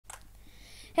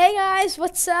Hey guys,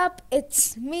 what's up?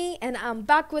 It's me and I'm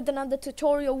back with another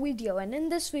tutorial video, and in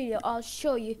this video I'll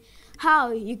show you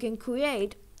how you can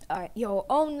create your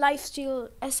own Life Steal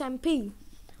SMP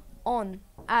on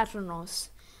Aternos.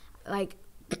 Like,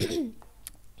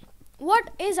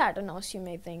 what is Aternos, you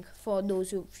may think, for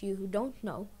those of you who don't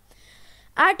know.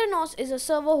 Aternos is a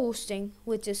server hosting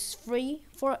which is free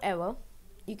forever.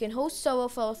 You can host server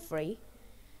for free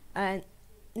and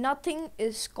nothing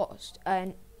is cost,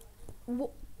 and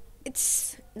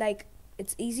it's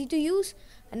easy to use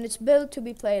and it's built to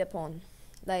be played upon.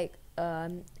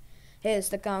 Here's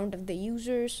the count of the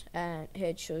users, and here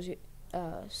it shows you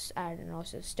and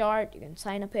also start. You can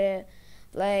sign up here,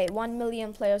 play 1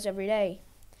 million players every day,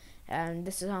 and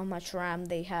this is how much RAM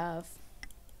they have.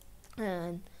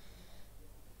 And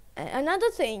another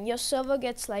thing, your server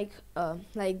gets like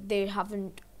they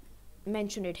haven't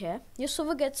mentioned it here, your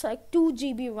server gets like 2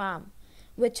 GB RAM,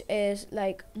 which is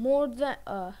like more than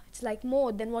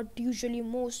more than what usually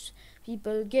most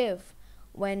people give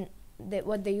when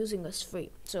what they're using is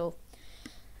free. So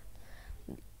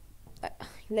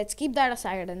let's keep that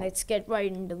aside and let's get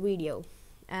right into the video.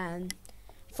 And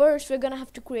first we're gonna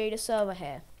have to create a server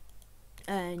here,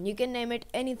 and you can name it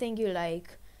anything you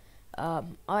like. I'll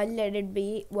let it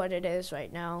be what it is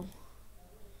right now,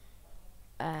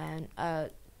 and I'll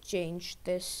change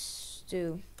this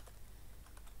to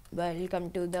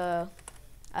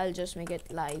I'll just make it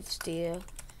Life Steal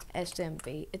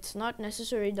SMP. It's not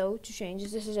necessary though to change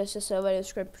this is just a server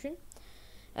description.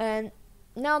 And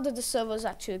now that the server is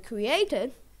actually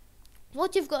created,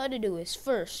 what you've got to do is,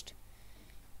 first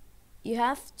you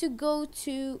have to go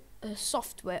to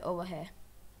software over here.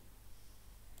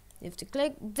 You have to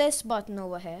click this button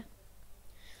over here,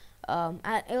 and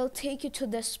it'll take you to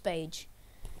this page.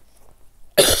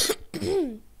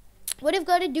 What you've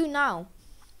got to do now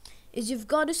is you've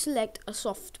got to select a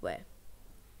software.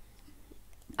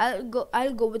 I'll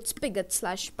go with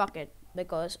Spigot/Bucket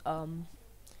because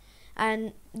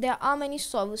and there are many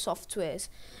server softwares.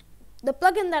 The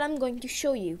plugin that I'm going to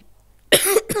show you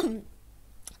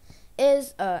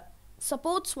is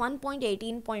supports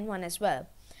 1.18.1 as well,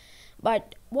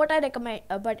 but what I recommend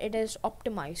but it is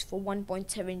optimized for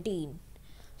 1.17,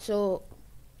 so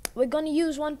we're gonna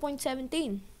use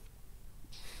 1.17.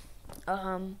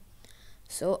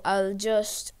 So I'll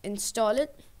just install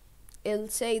it. It'll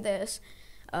say this,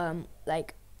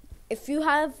 if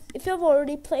you've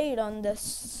already played on this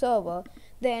server,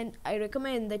 then I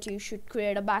recommend that you should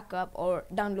create a backup or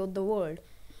download the world.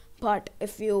 But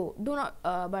if you do not,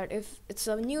 but if it's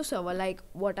a new server like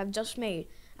what I've just made,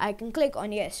 I can click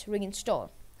on yes, reinstall.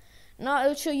 Now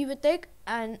I'll show you with it,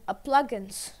 and a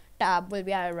plugins tab will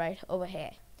be right over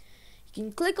here. You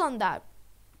can click on that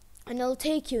and it'll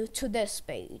take you to this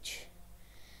page.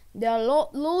 There are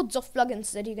loads of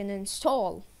plugins that you can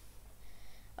install,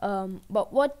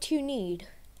 but what you need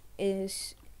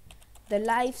is the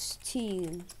Life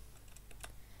Steal.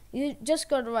 You just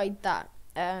gotta write that,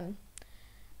 and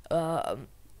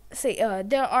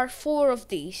there are 4 of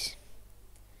these,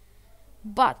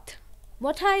 but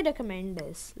what I recommend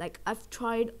is, I've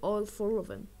tried all 4 of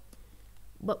them,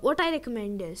 but what I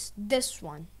recommend is this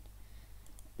one.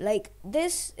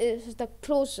 This is the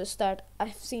closest that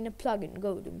I've seen a plugin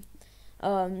go to.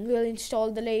 We'll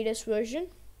install the latest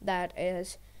version, that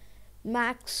is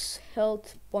Max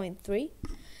Health 0.3.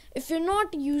 If you're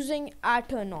not using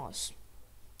Aternos,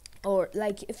 or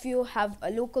if you have a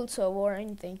local server or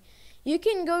anything, you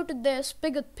can go to their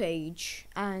Spigot page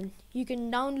and you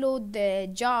can download their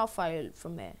jar file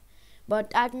from there. But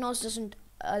Aternos doesn't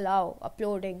allow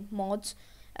uploading mods,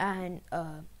 and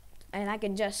I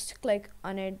can just click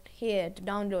on it here to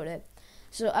download it.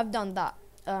 So I've done that.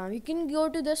 You can go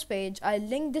to this page. I'll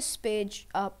link this page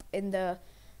up in the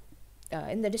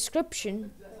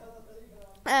description.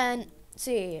 And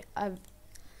see, the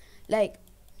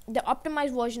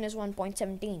optimized version is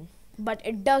 1.17, but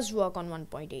it does work on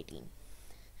 1.18.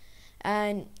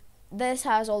 And this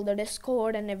has all the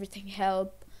Discord and everything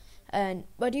help.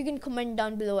 But you can comment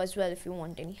down below as well if you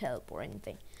want any help or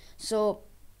anything. So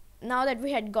now that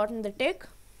we had gotten the tick,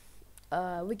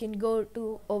 we can go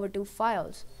over to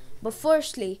files. But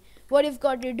firstly, what you've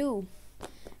got to do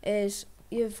is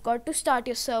you've got to start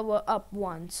your server up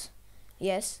once.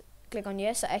 Yes, click on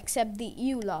yes, accept the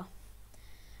EULA,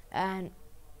 and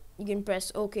you can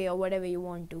press OK or whatever you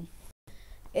want to.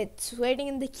 It's waiting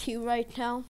in the queue right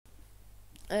now,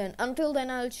 and until then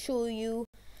I'll show you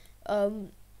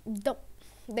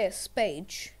this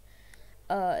page.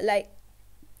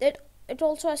 It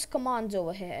also has commands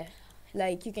over here.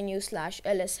 You can use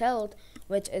 /ls health,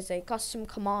 which is a custom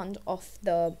command of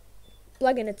the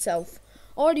plugin itself,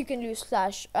 or you can use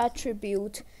slash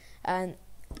attribute and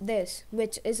this,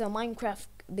 which is a Minecraft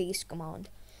based command.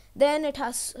 Then it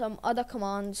has some other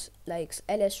commands like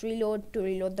ls reload to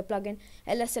reload the plugin,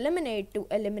 ls eliminate to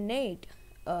eliminate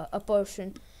a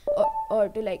person, or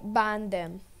to like ban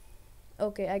them.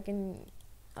 Okay,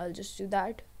 I'll just do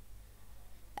that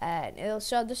and it'll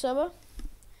start the server.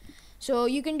 So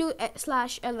you can do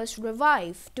slash ls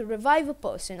revive to revive a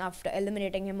person after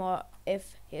eliminating him, or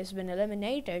if he has been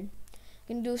eliminated.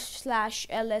 You can do slash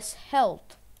ls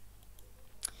health,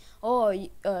 or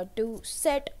to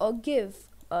set or give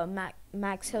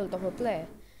max health of a player.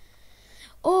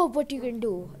 Or what you can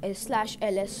do is slash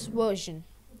ls version.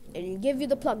 It'll give you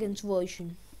the plugin's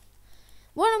version.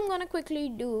 What I'm gonna quickly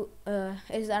do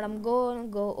is that I'm gonna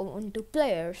go on to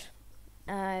players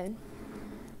and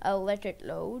I'll let it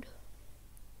load.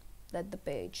 Let the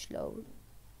page load.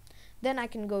 Then I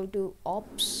can go to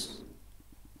ops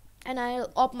and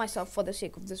I'll opt myself for the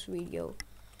sake of this video.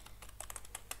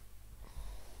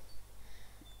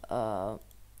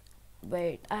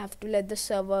 Wait, I have to let the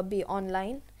server be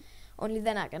online. Only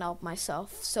then I can opt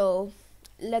myself. So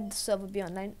let the server be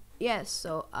online. Yes,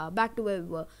 so back to where we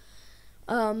were.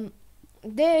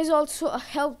 There is also a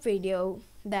help video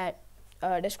that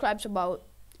describes about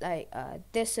like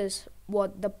this is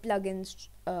what the plugin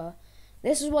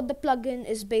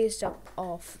is based up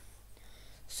of.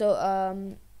 So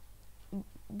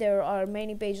there are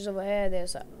many pages over here.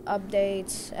 There's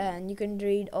updates and you can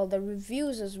read all the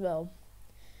reviews as well.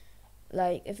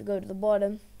 Like if you go to the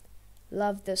bottom,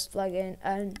 love this plugin,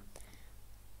 and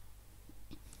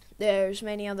there's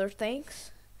many other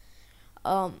things.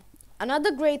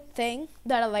 Another great thing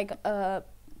that I like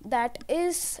that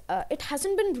is it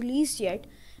hasn't been released yet,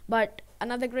 but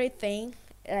another great thing,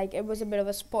 like it was a bit of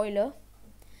a spoiler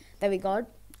that we got,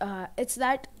 it's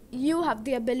that you will have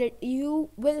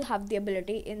the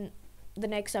ability in the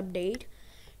next update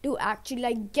to actually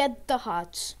like get the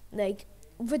hearts, like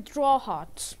withdraw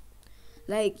hearts.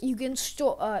 Like you can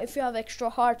store if you have extra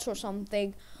hearts or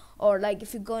something, or like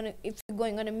if you're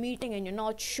going on a meeting and you're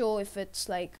not sure if it's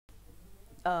like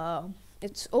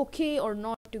it's okay or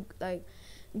not to like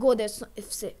go there,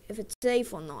 if it's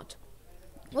safe or not.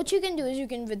 What you can do is you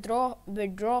can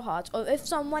withdraw hearts, or if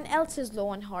someone else is low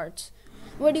on hearts,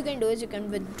 what you can do is you can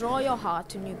withdraw your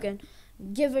heart and you can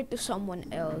give it to someone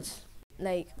else.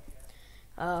 Like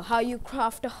how you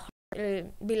craft a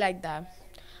heart, be like that.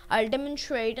 I'll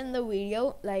demonstrate in the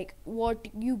video like what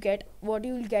you'll get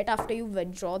after you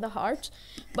withdraw the hearts,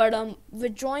 but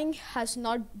withdrawing has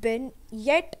not been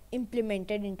yet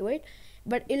implemented into it,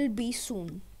 but it'll be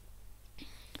soon.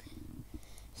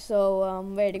 So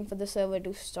I'm waiting for the server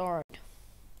to start.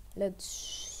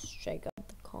 Let's check out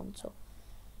the console.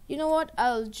 You know what,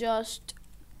 I'll just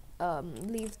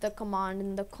leave the command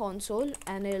in the console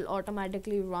and it'll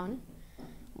automatically run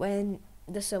when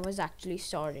the server is actually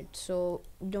started, so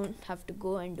you don't have to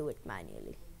go and do it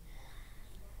manually.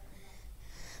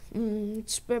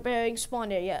 It's preparing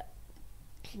spawn area.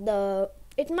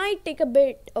 It might take a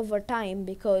bit of a time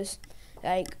because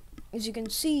like as you can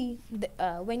see,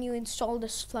 when you install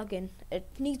this plugin, it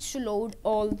needs to load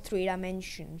all 3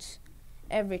 dimensions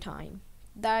every time.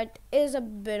 That is a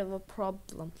bit of a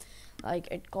problem. Like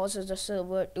it causes the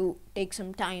server to take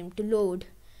some time to load,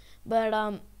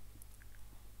 but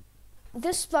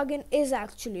this plugin is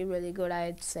actually really good,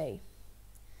 I'd say.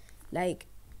 Like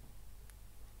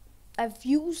I've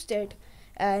used it,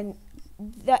 and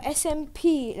the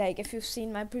SMP, like if you've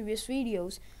seen my previous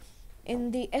videos,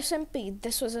 in the SMP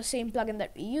this was the same plugin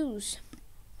that we use.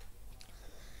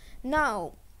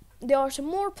 Now there are some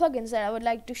more plugins that I would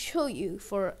like to show you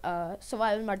for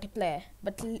survival multiplayer,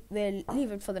 but we'll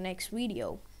leave it for the next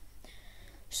video.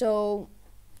 So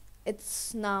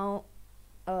it's now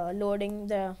loading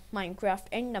the Minecraft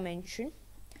end dimension,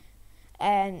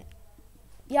 and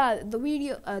yeah, the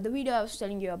video I was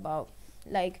telling you about,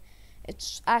 like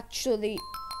it's actually,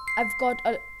 I've got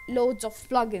loads of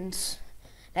plugins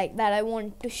like that I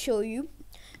want to show you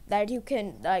that you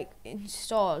can like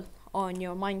install on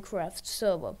your Minecraft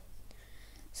server.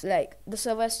 So like the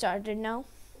server started now.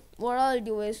 What I'll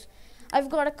do is I've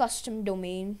got a custom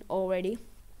domain already.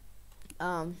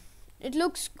 It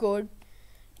looks good,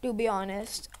 to be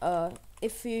honest,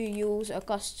 if you use a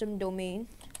custom domain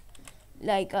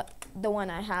like the one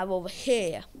I have over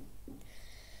here.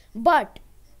 But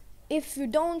if you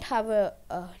don't have a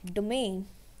domain,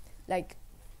 like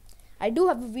I do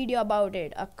have a video about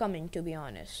it upcoming, to be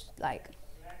honest. Like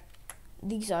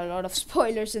these are a lot of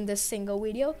spoilers in this single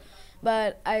video,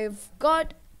 but I've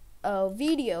got a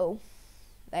video,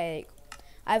 like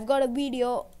I've got a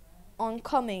video on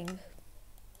coming.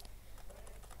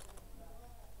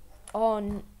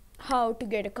 on how to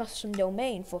get a custom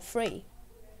domain for free,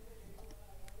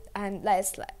 and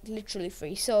that's like literally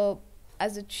free. So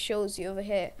as it shows you over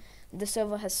here, the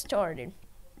server has started.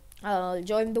 I'll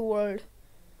join the world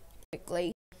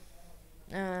quickly,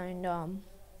 and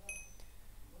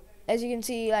as you can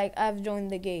see, like, I've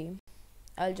joined the game.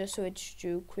 I'll just switch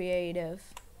to creative.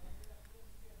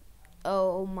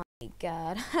 Oh my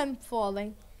god, I'm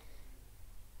falling,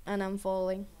 and I'm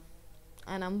falling,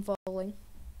 and I'm falling,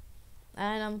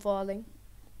 and I'm falling.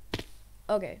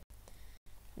 Okay,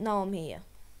 now I'm here.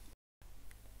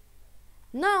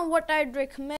 Now what I'd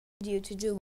recommend you to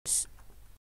do is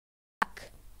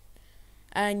back,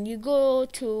 and you go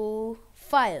to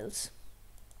files.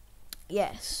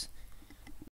 Yes.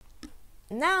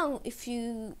 Now if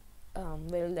you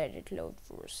we'll let it load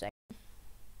for a second.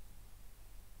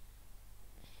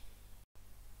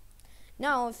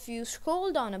 Now if you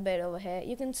scroll down a bit over here,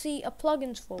 you can see a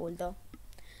plugins folder.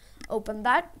 Open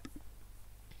that,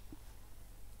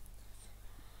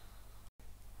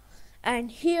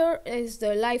 and here is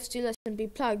the Life Steal SMP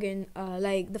plugin,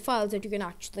 like the files that you can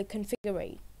actually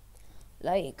configure.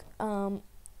 Like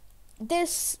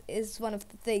this is one of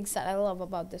the things that I love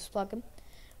about this plugin.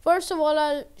 First of all,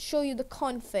 I'll show you the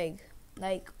config.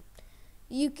 Like,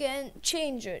 you can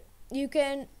change it. You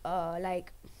can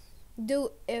like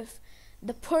do if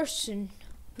the person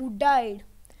who died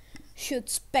should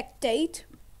spectate,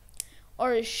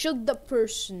 or should the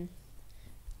person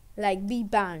like be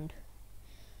banned.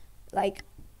 Like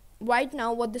right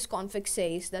now what this config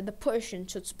says, that the person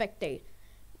should spectate.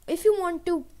 If you want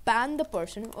to ban the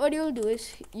person, what you'll do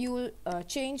is you'll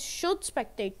change should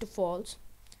spectate to false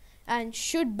and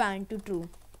should ban to true.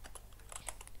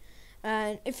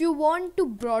 And if you want to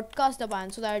broadcast the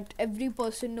ban so that every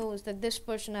person knows that this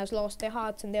person has lost their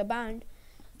hearts and they're banned,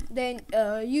 then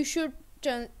you should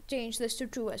change this to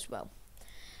true as well.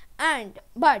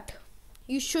 But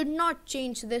you should not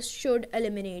change this should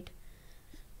eliminate.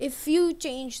 If you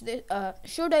change this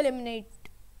should eliminate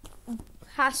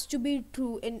has to be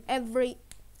true in every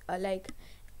like,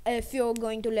 if you're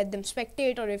going to let them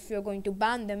spectate or if you're going to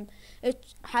ban them,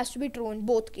 it has to be true in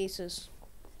both cases.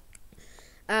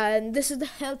 And this is the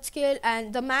health scale,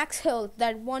 and the max health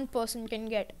that one person can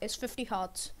get is 50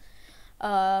 hearts.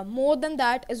 More than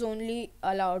that is only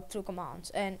allowed through commands,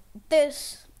 and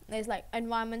this is like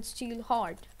environment steal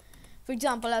heart. For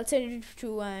example, I'll set it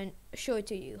to and show it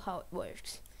to you how it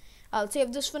works. I'll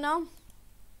save this for now.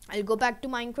 I'll go back to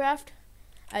Minecraft.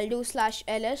 I'll do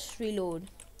 /ls reload.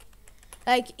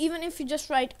 Like, even if you just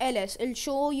write ls, it'll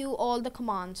show you all the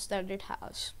commands that it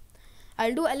has.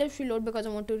 I'll do ls reload because I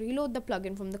want to reload the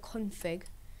plugin from the config,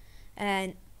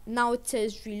 and now it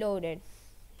says reloaded.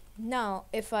 Now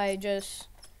if I just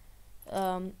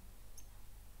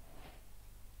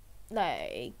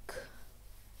like,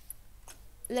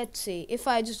 let's see, if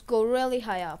I just go really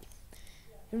high up,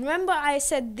 remember I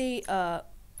said the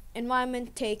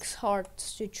environment takes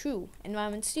hearts to true,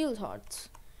 environment steals hearts.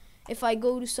 If I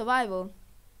go to survival,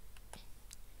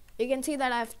 you can see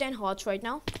that I have 10 hearts right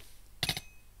now,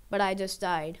 but I just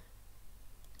died.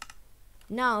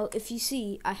 Now if you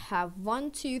see, I have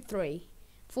 1 2 3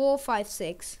 4 5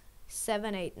 6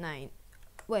 7 8 9.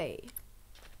 Wait,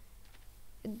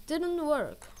 it didn't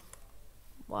work.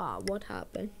 Wow, what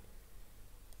happened?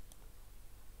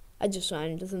 I just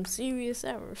ran into some serious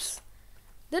errors.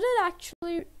 Did it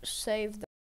actually save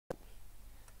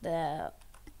the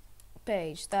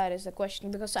page? That is the question,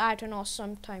 because Atomos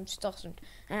sometimes doesn't,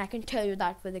 and I can tell you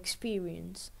that with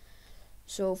experience.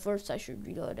 So first I should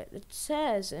reload it. It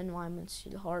says environment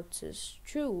steal hearts is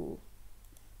true.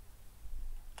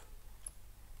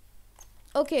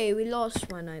 Okay, we lost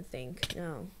one, I think.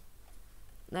 No,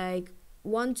 like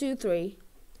 1 2 3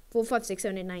 4 5 6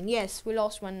 7 8 9. Yes, we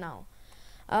lost one now.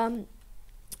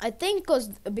 I think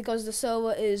because the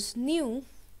server is new,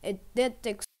 it did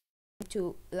take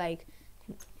to like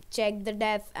check the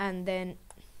death and then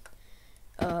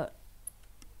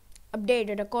update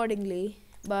it accordingly,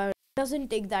 but it doesn't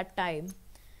take that time,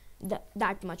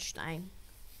 that much time.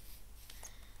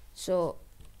 So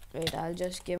wait, I'll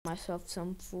just give myself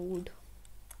some food.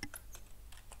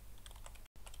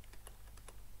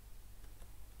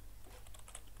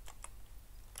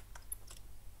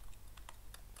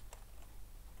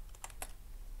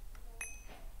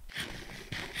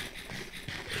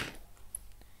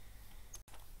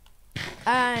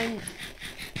 And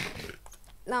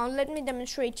now let me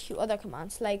demonstrate to you other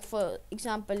commands. Like, for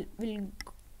example, we'll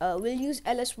use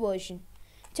ls version.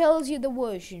 Tells you the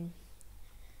version,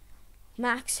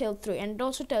 max health 3, and it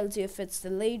also tells you if it's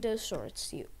the latest or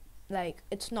it's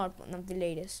it's not one of the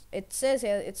latest. It says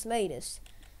here it's latest,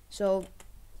 so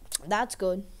that's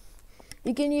good.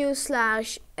 You can use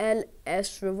slash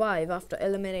ls revive after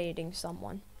eliminating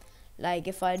someone. Like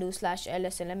if I do slash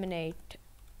ls eliminate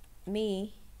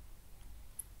me,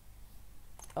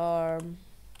 or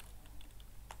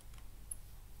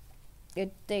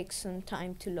it takes some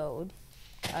time to load.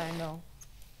 I don't know.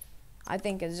 I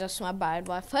think it's just my bad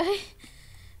Wi-Fi.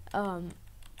 I'll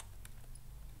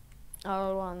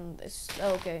run this.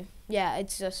 Okay, yeah,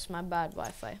 it's just my bad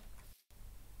Wi-Fi.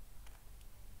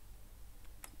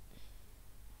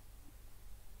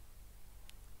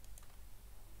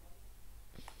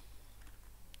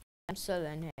 I'm still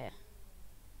in here.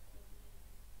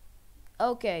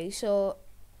 Okay, so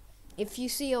if you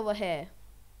see over here,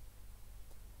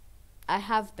 I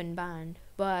have been banned,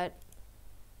 but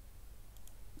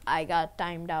I got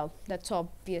timed out. That's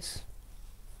obvious.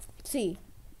 See,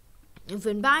 you've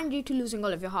been banned due to losing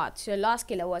all of your hearts. Your last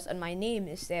killer was, and my name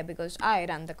is there because I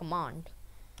ran the command.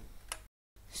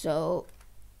 So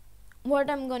what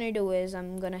I'm gonna do is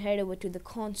I'm gonna head over to the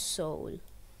console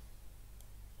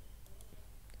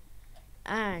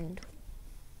and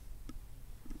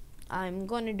I'm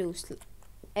gonna do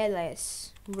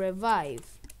ls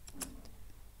revive.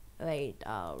 Wait,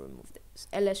 I'll remove this.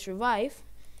 ls revive,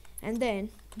 and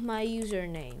then my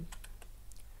username.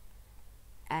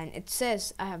 And it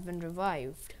says I have been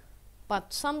revived,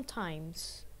 but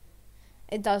sometimes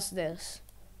it does this.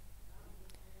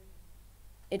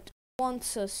 It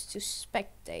wants us to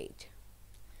spectate.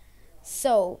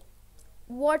 So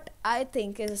what I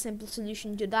think is a simple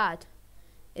solution to that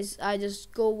is I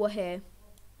just go over here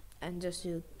and just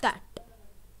do that.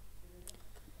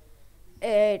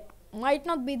 It might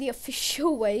not be the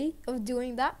official way of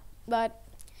doing that, but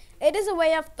it is a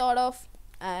way I've thought of.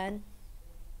 And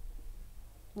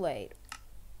wait,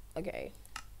 okay,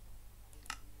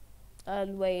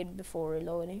 I'll wait before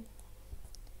reloading.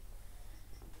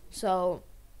 So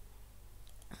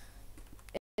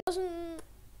it doesn't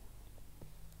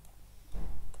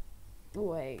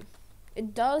wait,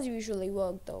 it does usually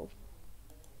work though.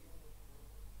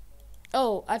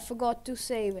 Oh, I forgot to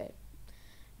save it.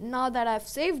 Now that I've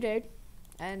saved it,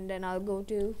 and then I'll go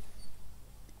to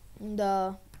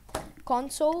the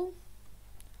console,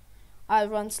 I'll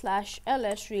run slash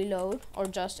ls reload or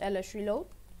just ls reload.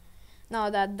 Now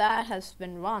that that has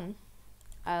been run,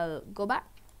 I'll go back,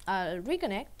 I'll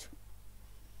reconnect,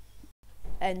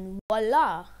 and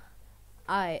voila,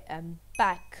 I am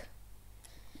back.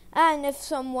 And if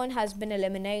someone has been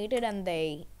eliminated and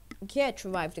they get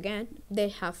revived again, they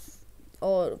have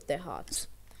all of their hearts.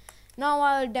 Now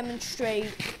I'll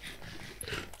demonstrate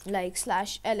like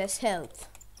slash ls health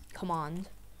command.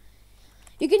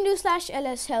 You can do slash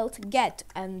ls health get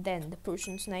and then the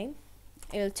person's name.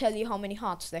 It'll tell you how many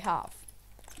hearts they have.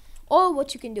 Or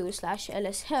what you can do is slash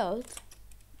ls health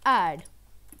add.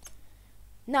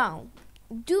 Now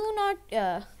do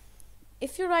not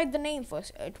if you write the name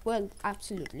first, it will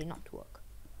absolutely not work.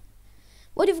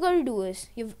 What you've got to do is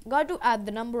you've got to add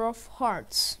the number of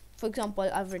hearts. For example,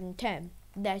 I've written 10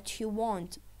 that you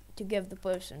want to give the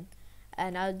person,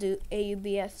 and I'll do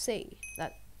AUBFC.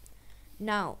 That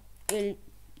now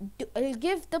it'll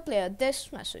give the player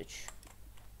this message.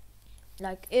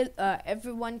 Like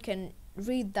everyone can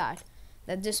read that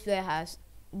this player has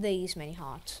these many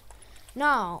hearts.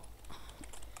 Now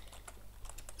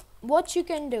what you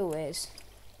can do is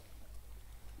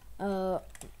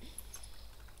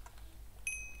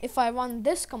if I run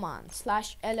this command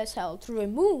slash ls health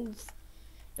remove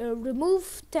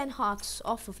 10 hearts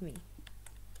off of me.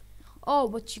 Or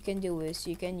what you can do is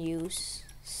you can use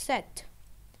set.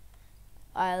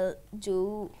 I'll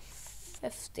do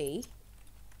 50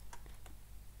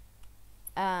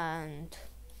 and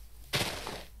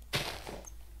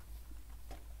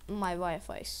my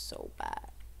Wi-Fi is so bad.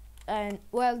 And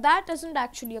well, that isn't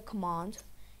actually a command.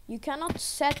 You cannot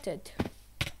set it.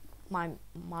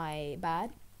 My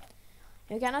bad.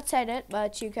 You cannot set it,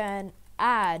 but you can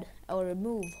add or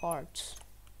remove hearts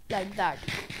like that.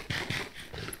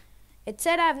 It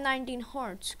said I have 19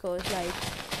 hearts because like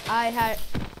I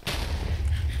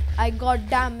got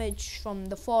damaged from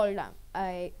the fall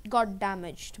I got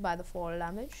damaged by the fall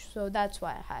damage, so that's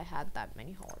why I had that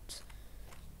many hearts.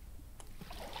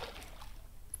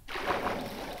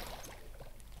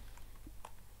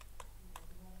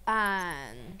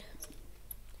 And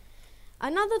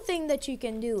another thing that you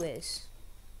can do is,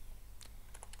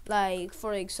 like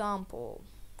for example,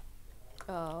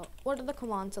 what are the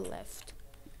commands left?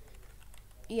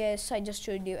 Yes, I just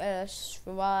showed you ls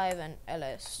revive and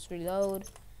ls reload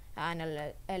and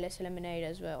ls eliminate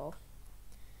as well.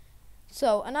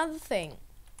 So another thing,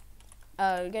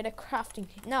 get a crafting.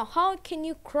 Now how can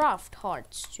you craft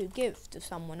hearts to give to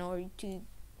someone or to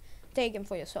take them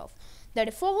for yourself? The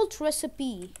default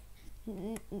recipe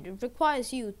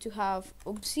requires you to have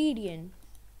obsidian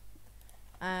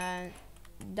and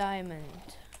diamond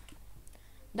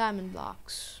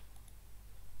blocks.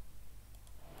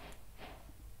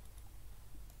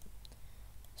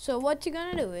 So what you're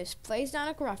gonna do is place down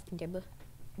a crafting table.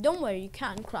 Don't worry, you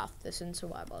can craft this in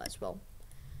survival as well.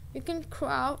 You can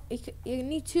craft, you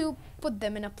need to put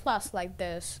them in a plus like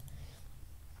this.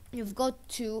 You've got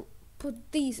to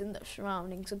put these in the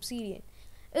surroundings, obsidian.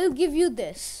 It'll give you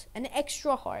this, an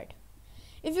extra heart.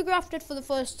 If you craft it for the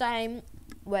first time,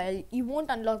 well, you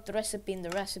won't unlock the recipe in the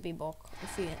recipe book.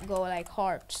 If you go like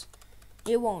hearts,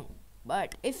 you won't.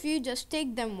 But if you just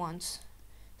take them once,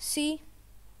 see?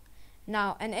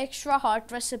 Now an extra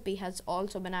heart recipe has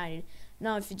also been added.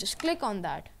 Now if you just click on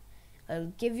that,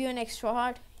 it'll give you an extra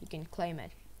heart. You can claim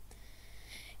it.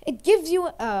 It gives you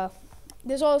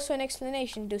there's also an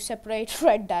explanation to separate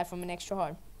red dye from an extra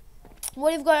heart.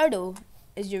 What you've got to do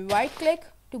is you right click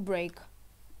to break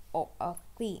a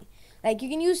key. Like you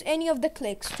can use any of the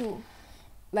clicks to,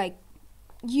 like,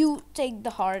 you take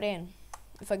the heart in.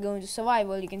 If I go into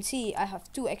survival, you can see I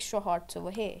have 2 extra hearts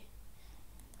over here.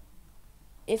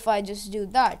 If I just do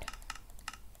that,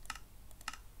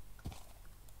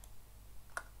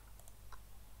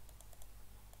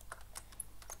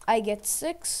 I get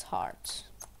 6 hearts.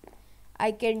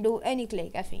 I can do any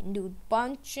click. I can do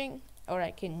punching, or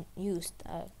I can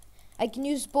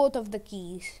use both of the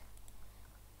keys,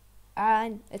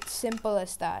 and it's simple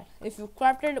as that. If you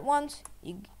crafted it once,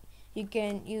 you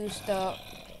can use the.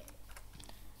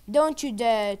 Don't you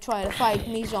dare try to fight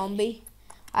me, zombie!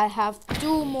 I have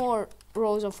 2 more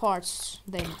rows of hearts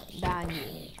than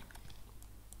you.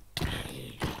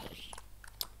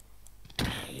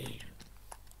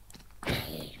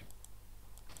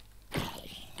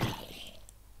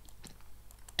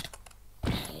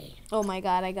 Oh my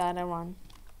god, I gotta run.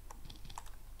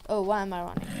 Oh, why am I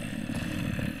running?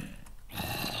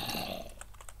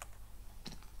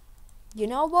 You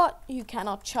know what? You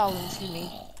cannot challenge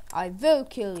me. I will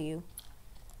kill you.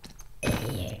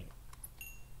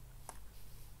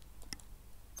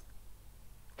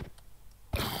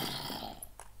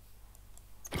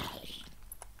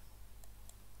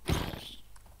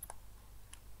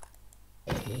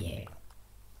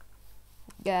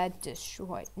 Get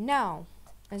destroyed. Now,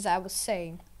 as I was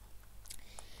saying,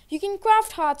 you can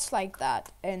craft hearts like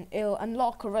that, and it'll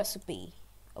unlock a recipe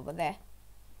over there.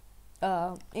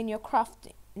 In your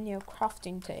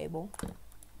crafting table,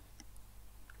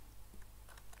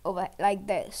 over like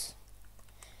this,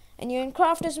 and you can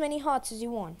craft as many hearts as you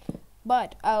want.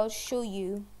 But I'll show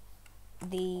you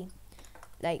the,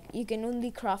 like, you can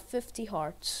only craft 50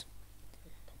 hearts.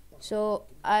 So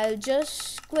I'll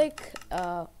just click.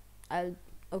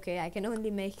 Okay, I can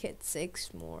only make it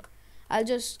 6 more. I'll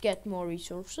just get more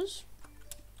resources.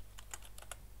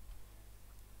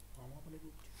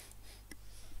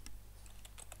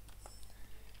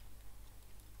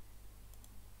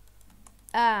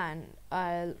 And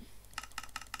I'll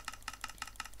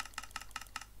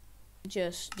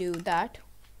just do that.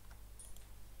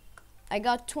 I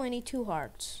got 22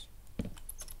 hearts.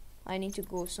 I need to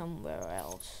go somewhere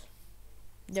else.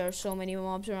 There are so many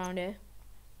mobs around here.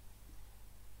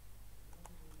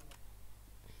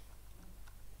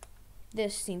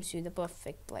 This seems to be the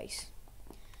perfect place.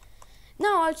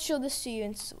 Now I'll show this to you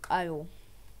in survival.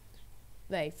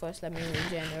 Wait, first let me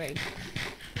regenerate.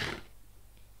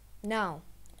 Now,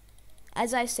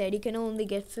 as I said, you can only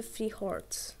get 50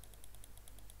 hearts.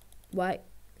 Why?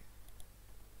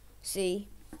 See?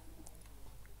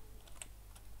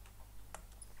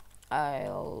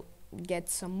 I'll get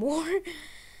some more.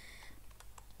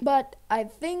 But I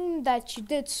think that you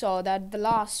did saw that the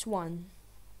last one,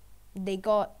 they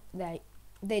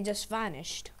just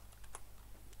vanished.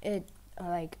 It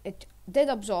did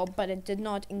absorb, but it did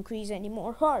not increase any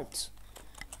more hearts.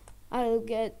 I'll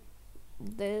get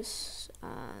this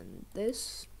and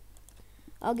this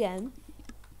again.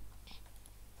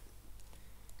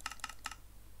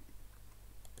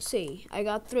 See, I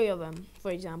got 3 of them, for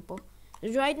example.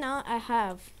 Right now I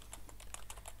have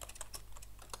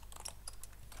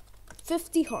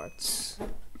 50 hearts.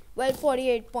 Well,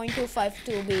 48.25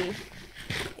 to be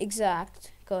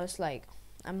exact, because like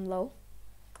I'm low.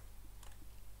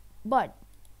 But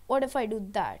what if I do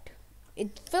that?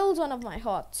 It fills one of my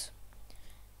hearts.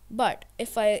 But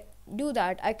if I do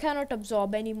that, I cannot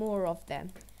absorb any more of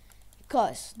them,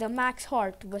 because the max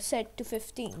heart was set to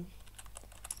 15.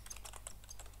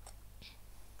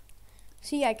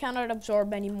 See, I cannot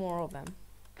absorb any more of them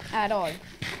at all.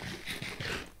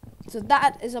 So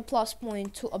that is a plus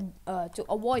point to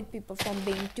avoid people from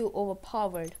being too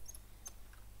overpowered.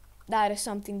 that is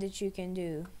something that you can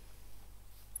do.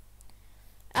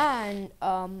 And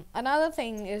another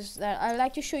thing is that I'd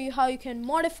like to show you how you can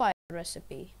modify the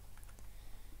recipe.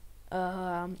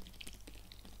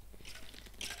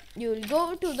 You'll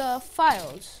go to the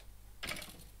files,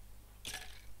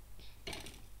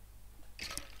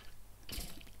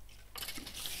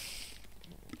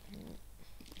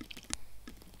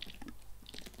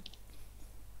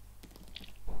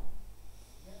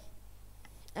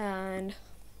 and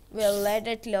we'll let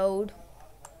it load.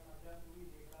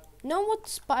 No, what,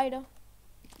 spider?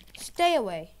 Stay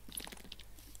away.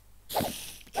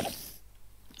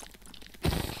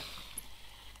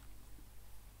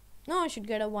 No, I should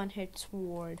get a one-hit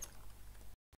sword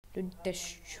to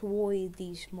destroy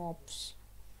these mobs.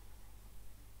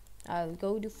 I'll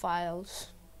go to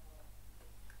files.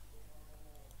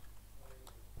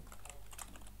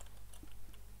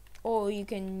 Or you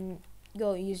can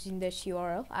go using this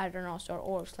URL,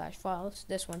 adanos.org/files.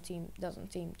 This one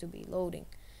doesn't seem to be loading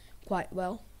quite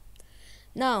well.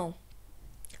 Now,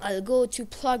 I'll go to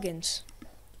plugins.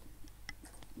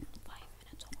 5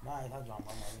 minutes over.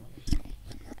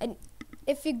 And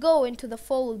if you go into the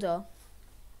folder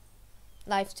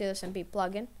Life Steal SMP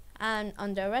plugin, and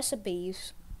under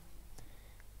recipes,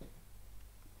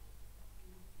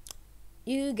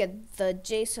 you get the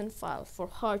JSON file for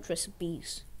heart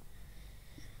recipes.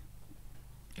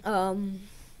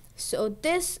 So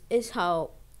this is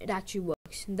how it actually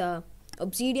works. The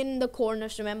obsidian in the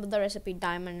corners, remember the recipe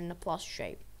diamond in a plus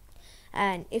shape.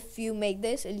 And if you make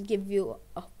this, it'll give you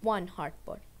one heart.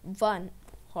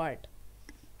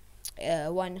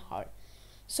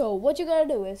 So what you gotta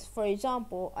do is, for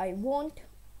example, I want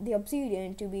the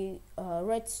obsidian to be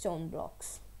redstone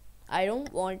blocks. I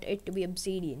don't want it to be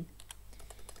obsidian.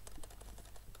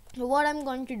 So what I'm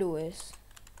going to do is,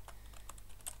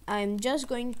 I'm just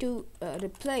going to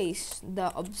replace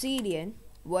the obsidian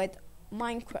with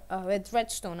with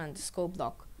redstone underscore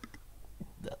block.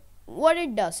 What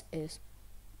it does is,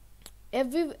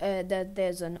 every that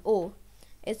there's an O,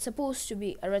 it's supposed to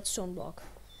be a redstone block.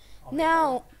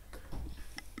 Now,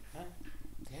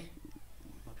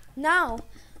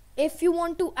 if you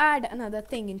want to add another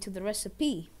thing into the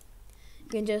recipe, you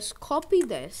can just copy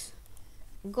this,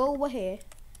 go over here,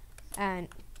 and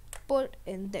put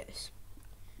in this.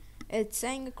 It's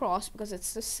saying across because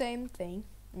it's the same thing.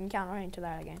 You can't write into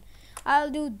that again. I'll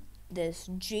do this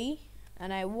G,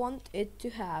 and I want it to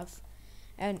have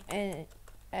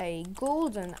a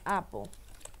golden apple.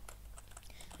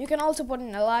 You can also put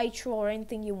in a elytra or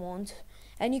anything you want,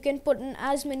 and you can put in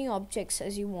as many objects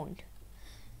as you want,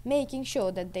 making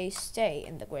sure that they stay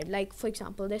in the grid. Like, for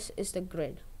example, this is the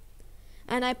grid,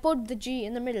 and I put the G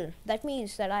in the middle. That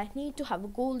means that I need to have a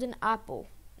golden apple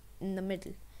in the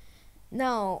middle.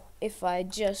 Now, if I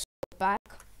just go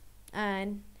back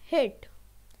and hit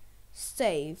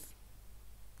save,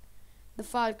 the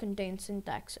file contains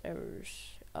syntax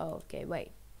errors. Okay,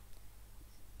 wait.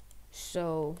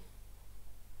 So,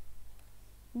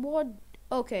 what?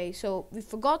 Okay, so we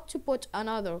forgot to put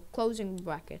another closing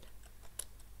bracket.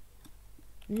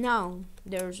 Now,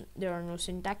 there are no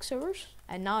syntax errors,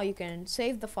 and now you can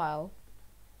save the file.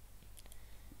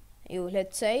 You will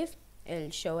hit save, it'll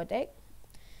show a tick.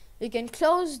 You can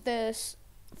close this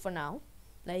for now,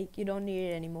 like you don't need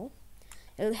it anymore.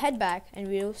 It'll head back and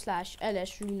we'll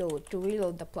 /ls reload to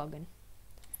reload the plugin.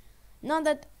 Now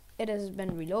that it has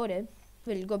been reloaded,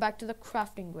 we'll go back to the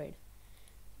crafting grid.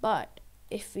 But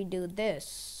if we do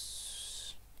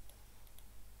this,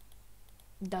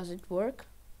 does it work?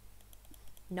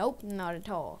 Nope, not at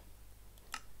all.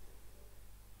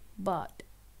 But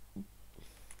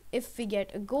if we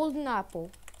get a golden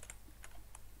apple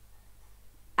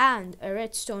and a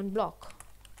redstone block,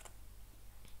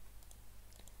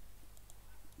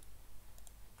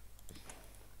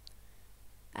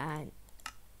 and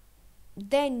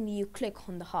then you click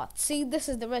on the heart. See, this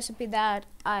is the recipe that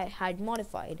I had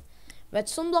modified.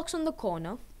 Redstone blocks on the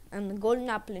corner and the golden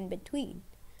apple in between.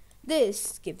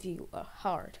 This gives you a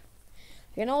heart.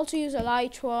 You can also use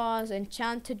elytras,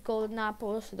 enchanted golden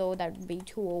apples, though that would be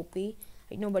too OP.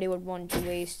 Like, nobody would want to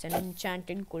waste an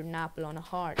enchanted golden apple on a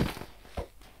heart.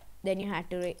 Then you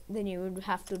would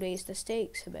have to raise the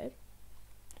stakes a bit.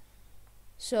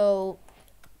 So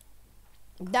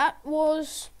that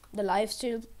was the Life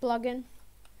Steal plugin,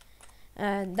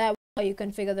 and that was how you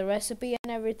configure the recipe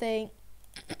and everything.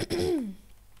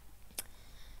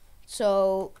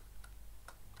 So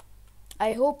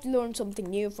I hope you learned something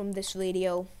new from this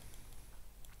video.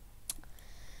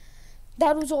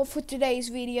 That was all for today's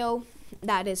video.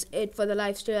 That is it for the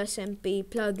Life Steal SMP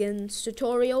plugins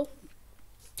tutorial.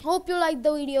 Hope you liked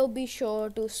the video. Be sure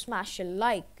to smash a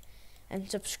like and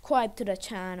subscribe to the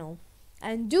channel.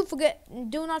 And do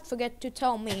not forget to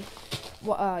tell me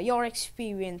your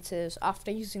experiences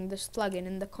after using this plugin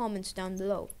in the comments down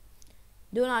below.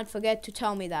 Do not forget to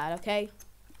tell me that, okay?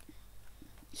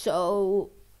 So,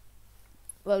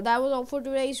 well, that was all for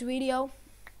today's video.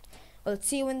 Well,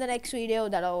 see you in the next video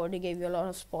that I already gave you a lot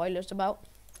of spoilers about.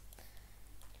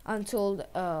 Until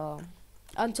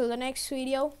the next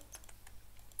video,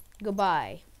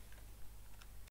 goodbye.